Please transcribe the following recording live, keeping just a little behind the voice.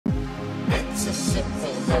It's a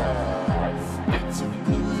simple love. It's a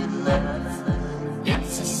good love.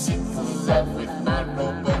 It's a simple love with my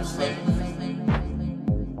robot slave.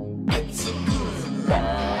 It's a good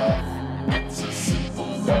love. It's a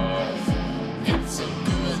simple love. It's a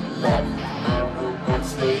good love with my robot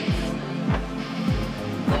slave.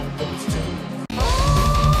 Robots too.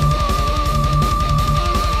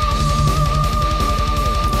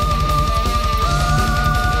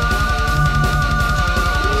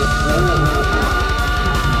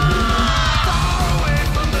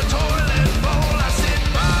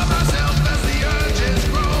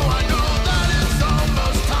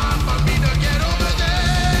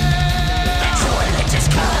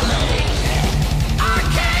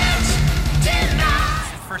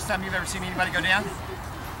 First time you've ever seen anybody go down?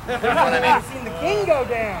 You know what I mean? I've seen the king go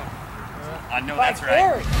down. I know Like that's right.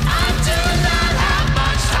 Eric.